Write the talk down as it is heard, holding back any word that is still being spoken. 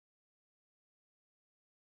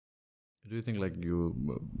Do you think like you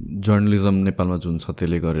journalism नेपालमा जुन छ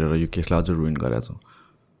त्यसले गरेर यो केसलाई अझ रुइन गरेछ?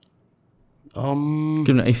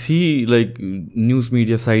 किनभने I see like news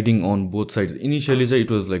media siding on both sides. Initially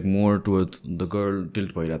it was like more towards the girl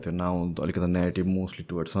tilt भइरहेको थियो. Now अलिकति narrative mostly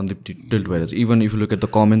towards Sandeep tilt भइरहेको छ. Even if you look at the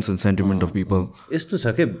comments and sentiment of people. यस्तो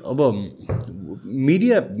छ के अब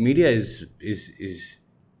media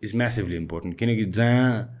is massively important. किनकि जहाँ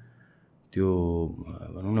त्यो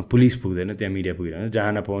भनौँ न पुलिस पुग्दैन त्यहाँ मिडिया पुगिरहेन.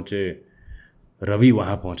 जहाँ नपहुँचे रवि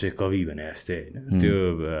वहाँ पहुँचे कवि भने जस्तै होइन. त्यो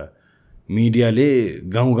मिडियाले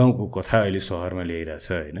गाउँ गाउँको कथा अहिले सहरमा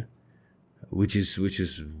ल्याइरहेछ होइन. Which is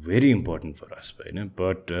very important for अस होइन.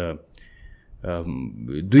 बट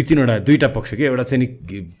दुईवटा पक्ष के एउटा चाहिँ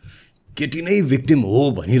नि केटी नै भिक्टिम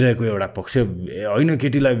हो भनिरहेको एउटा पक्ष होइन.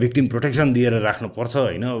 केटीलाई भिक्टिम प्रोटेक्सन दिएर राख्नुपर्छ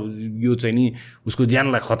होइन. यो चाहिँ नि उसको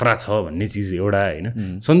ज्यानलाई खतरा छ भन्ने चिज एउटा होइन.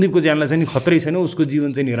 सन्दीपको ज्यानलाई चाहिँ नि खतरै छैन. उसको जीवन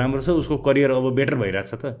चाहिँ नि राम्रो छ. उसको करियर अब बेटर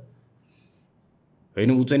भइरहेछ त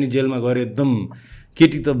होइन. ऊ चाहिँ नि जेलमा गएर एकदम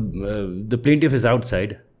केटी त the प्लेन्टिफ is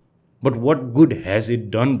outside. But what good has it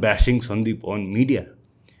done bashing Sandeep on media,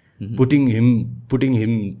 putting him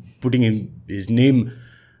his name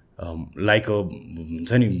like a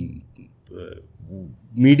हुन्छ नि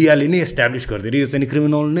मिडियाले नै एस्टाब्लिस गरिदिएर यो चाहिँ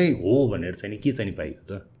क्रिमिनल नै हो भनेर चाहिँ के चाहिँ पाइयो त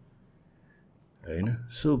होइन.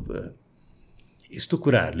 सो यस्तो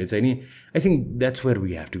कुराहरूले चाहिँ नि I think that's where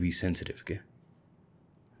we have to be sensitive के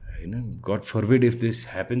होइन. God फरबिड if this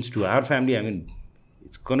happens to our family, I mean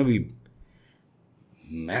it's gonna be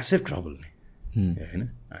massive trouble नै होइन.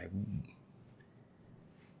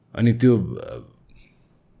 अनि त्यो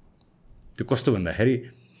कस्तो भन्दाखेरि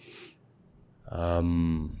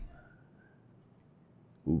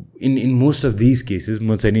in most of these cases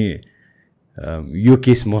म चाहिँ नि यो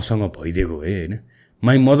केस मसँग भइदिएको है होइन.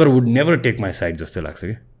 My mother would never take my side जस्तो लाग्छ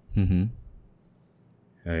क्या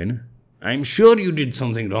होइन. I am sure you did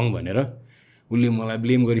something रङ भनेर उसले मलाई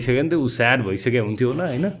ब्लेम गरिसक्यो नि त ऊ स्याड भइसक्यो हुन्थ्यो होला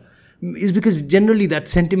होइन. Is because generally that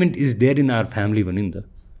sentiment is there in our family भन्यो नि त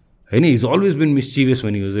होइन. इज अलवेज बिन मिस्चिभियस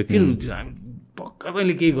भने हो कि पक्का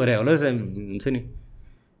तैँले केही गरे होला हुन्छ नि.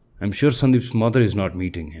 I am sure Sandeep's mother is not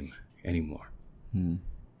meeting him any more.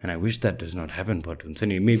 And I wish that does not happen, but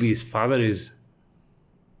maybe his father is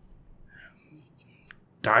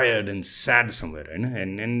tired and sad somewhere, right?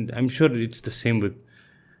 And I'm sure it's the same with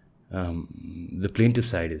the plaintiff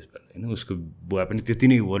side as well. You know, usko bua pani त्यति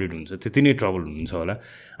नै worried हुन्छ, त्यति नै trouble हुन्छ होला.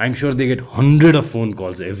 I'm sure they get hundreds of phone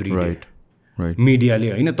calls every day. Right. मिडियाले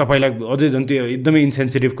होइन तपाईँलाई अझै झन् त्यो एकदमै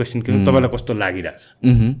इन्सेन्सिटिभ क्वेसन के तपाईँलाई कस्तो लागिरहेछ.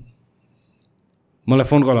 मलाई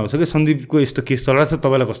फोन कल आउँछ कि सन्दीपको यस्तो केस चलिरहेछ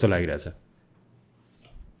तपाईँलाई कस्तो लागिरहेछ.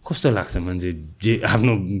 कस्तो लाग्छ मान्छे जे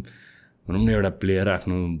आफ्नो भनौँ न एउटा प्लेयर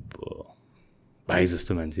आफ्नो भाइ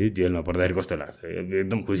जस्तो मान्छे जेलमा पर्दाखेरि कस्तो लाग्छ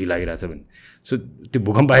एकदम खुसी लागिरहेछ भने. सो त्यो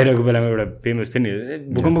भूकम्प आइरहेको बेलामा एउटा फेमस थियो नि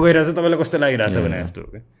भूकम्प गइरहेछ तपाईँलाई कस्तो लागिरहेछ भने जस्तो हो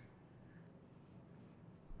क्या.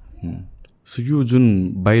 सो यो जुन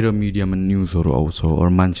बाहिर मिडियामा न्युजहरू आउँछ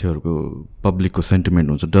अरू मान्छेहरूको पब्लिकको सेन्टिमेन्ट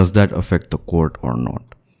हुन्छ, does that affect the court or not?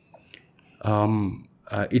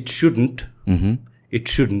 It shouldn't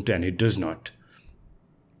and it does not.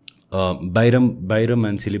 बाहिर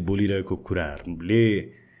मान्छेले बोलिरहेको कुराहरूले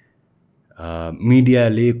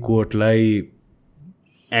मिडियाले कोर्टलाई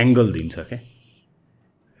एङ्गल दिन्छ क्या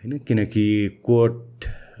होइन. किनकि कोर्ट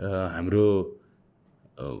हाम्रो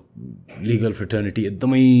लिगल फ्रेटर्निटी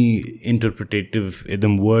एकदमै इन्टरप्रिटेटिभ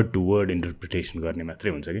एकदम वर्ड टु वर्ड इन्टरप्रिटेसन गर्ने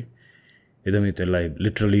मात्रै हुन्छ कि एकदमै त्यसलाई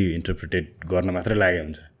लिटरली इन्टरप्रिटेट गर्न मात्रै लागेको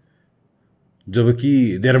हुन्छ. जब कि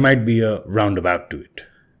there might be a round about to it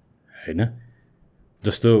होइन.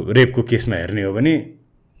 जस्तो रेपको केसमा हेर्ने हो भने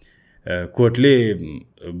कोर्टले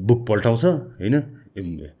बुक पल्टाउँछ होइन.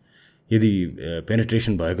 यदि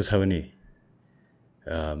पेनिट्रेसन भएको छ भने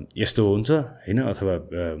यस्तो हुन्छ होइन, अथवा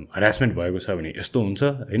हरासमेन्ट भएको छ भने यस्तो हुन्छ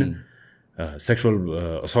होइन, सेक्सुअल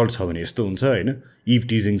असल्ट छ भने यस्तो हुन्छ होइन, इभ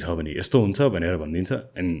टिजिङ छ भने यस्तो हुन्छ भनेर भनिदिन्छ.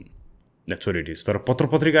 And that's what it is. तर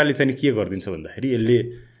पत्रिकाले चाहिँ के गरिदिन्छ भन्दाखेरि यसले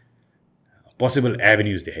पोसिबल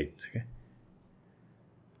एभेन्युज देखाइदिन्छ क्या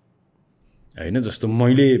होइन. जस्तो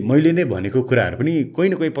मैले नै भनेको कुराहरू पनि कोही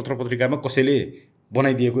न कोही पत्रिकामा कसैले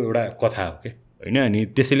बनाइदिएको एउटा कथा हो क्या होइन. अनि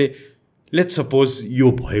त्यसैले लेट्स सपोज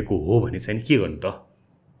यो भएको हो भने चाहिँ के गर्नु त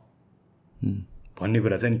भन्ने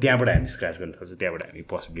कुरा चाहिँ त्यहाँबाट हामी स्क्रच गर्न सक्छौँ. त्यहाँबाट हामी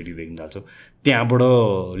पोसिबिलिटी देख्न थाल्छौँ. त्यहाँबाट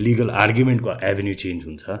लिगल आर्ग्युमेन्टको एभेन्यू चेन्ज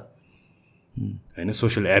हुन्छ होइन.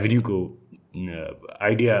 Social एभेन्यूको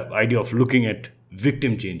idea of looking at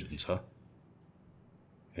victim change हुन्छ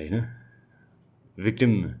होइन.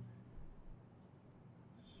 भिक्टिम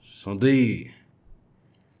सधैँ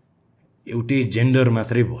एउटै जेन्डर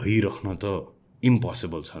मात्रै भइराख्न त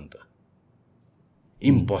इम्पोसिबल छ नि त.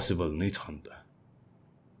 इम्पोसिबल नै छ नि त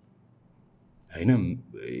होइन.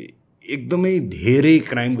 एकदमै धेरै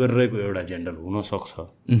क्राइम गरिरहेको एउटा जेन्डर हुनसक्छ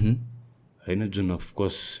होइन, जुन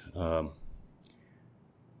of course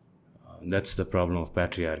that's the problem of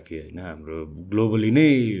प्याट्रिआर्की होइन। हाम्रो ग्लोबली नै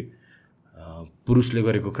पुरुषले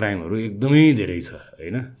गरेको क्राइमहरू एकदमै धेरै छ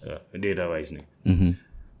होइन, डेटा वाइज नै।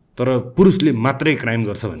 तर पुरुषले मात्रै क्राइम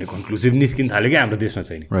गर्छ भन्ने कन्क्लुसिभ निस्किन थाल्यो कि हाम्रो देशमा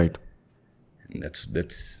चाहिँ, right.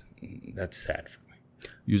 That's sad for me.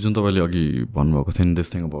 यो जुन तपाईँले अघि भन्नुभएको थियो नि,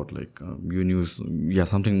 दिस थिङ अबाउट लाइक यो news yeah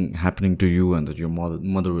something happening to you and that your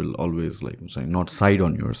mother will always like not side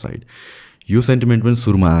on your side, यो सेन्टिमेन्ट पनि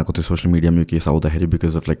सुरुमा आएको थियो सोसियल मिडियामा यो केस आउँदाखेरि,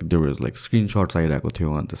 because of like there was like स्क्रिनसट्स आइरहेको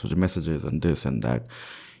थियो अनि त्यसपछि messages and this and that.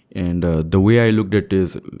 And the way I looked at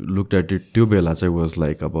it त्यो बेला चाहिँ वाज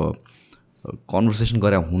लाइक अब कन्भर्सेसन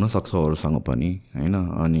गरे हुनसक्छ अरूसँग पनि होइन,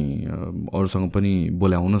 अनि अरूसँग पनि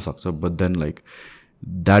बोल्या हुनसक्छ, but then like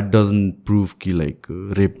that doesn't prove कि लाइक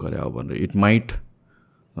रेप गरे हो भनेर। It might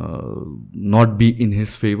not be in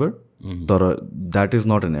his favour, तर that is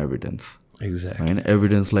not an evidence होइन।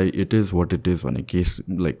 एभिडेन्सलाई it is what it is भन्ने केस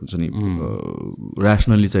लाइक हुन्छ नि,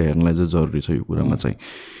 ऱ्यासनली चाहिँ हेर्नलाई चाहिँ जरुरी छ यो कुरामा चाहिँ।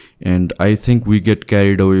 And I think we get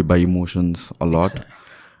carried away by emotions a lot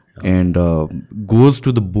and goes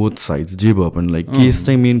to the both sides. जे भयो पनि लाइक केस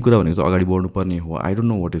चाहिँ मेन कुरा भनेको चाहिँ अगाडि बढ्नुपर्ने हो। I don't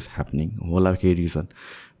know what is happening, होला केही रिजन,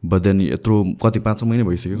 बट देन यत्रो कति 5 महिना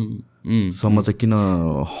भइसक्यो सम्म चाहिँ किन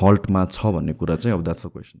हल्टमा छ भन्ने कुरा चाहिँ अब द्याट्स अ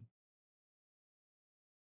क्वेसन।